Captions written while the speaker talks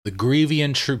The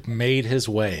Grievian troop made his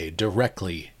way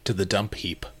directly to the dump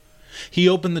heap. He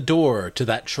opened the door to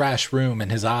that trash room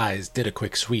and his eyes did a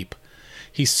quick sweep.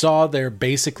 He saw there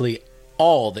basically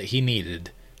all that he needed,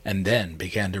 and then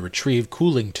began to retrieve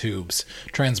cooling tubes,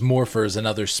 transmorphers, and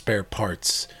other spare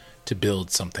parts to build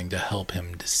something to help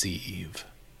him deceive.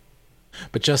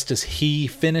 But just as he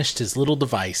finished his little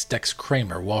device, Dex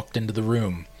Kramer walked into the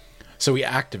room. So he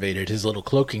activated his little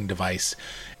cloaking device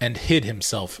and hid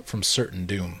himself from certain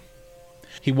doom.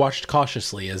 He watched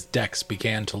cautiously as Dex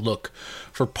began to look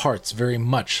for parts very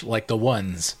much like the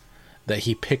ones that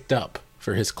he picked up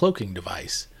for his cloaking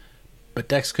device, but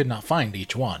Dex could not find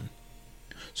each one.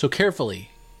 So carefully,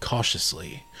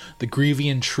 cautiously, the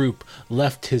Grievian troop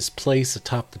left his place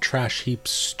atop the trash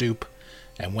heap's stoop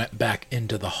and went back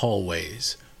into the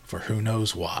hallways for who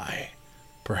knows why.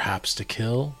 Perhaps to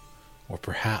kill, or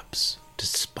perhaps to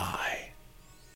spy.